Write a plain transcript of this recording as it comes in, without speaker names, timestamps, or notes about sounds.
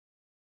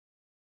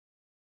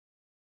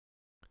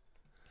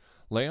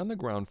Lay on the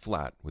ground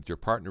flat with your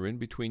partner in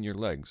between your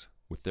legs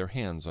with their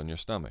hands on your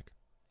stomach.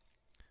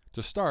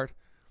 To start,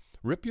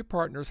 rip your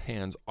partner's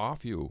hands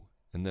off you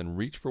and then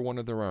reach for one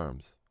of their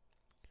arms.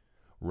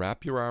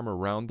 Wrap your arm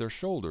around their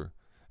shoulder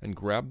and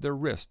grab their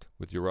wrist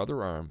with your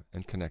other arm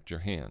and connect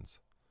your hands.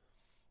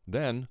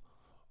 Then,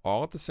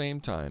 all at the same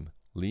time,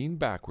 lean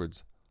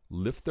backwards,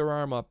 lift their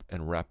arm up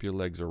and wrap your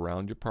legs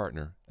around your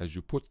partner as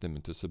you put them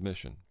into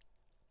submission.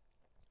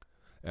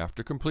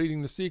 After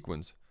completing the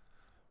sequence,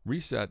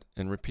 reset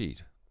and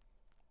repeat.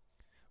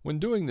 When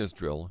doing this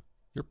drill,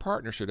 your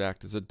partner should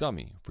act as a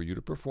dummy for you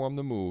to perform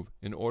the move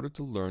in order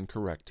to learn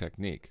correct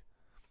technique.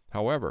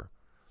 However,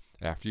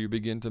 after you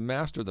begin to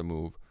master the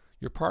move,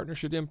 your partner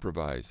should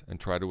improvise and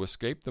try to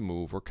escape the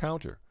move or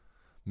counter,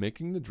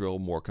 making the drill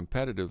more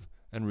competitive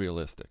and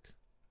realistic.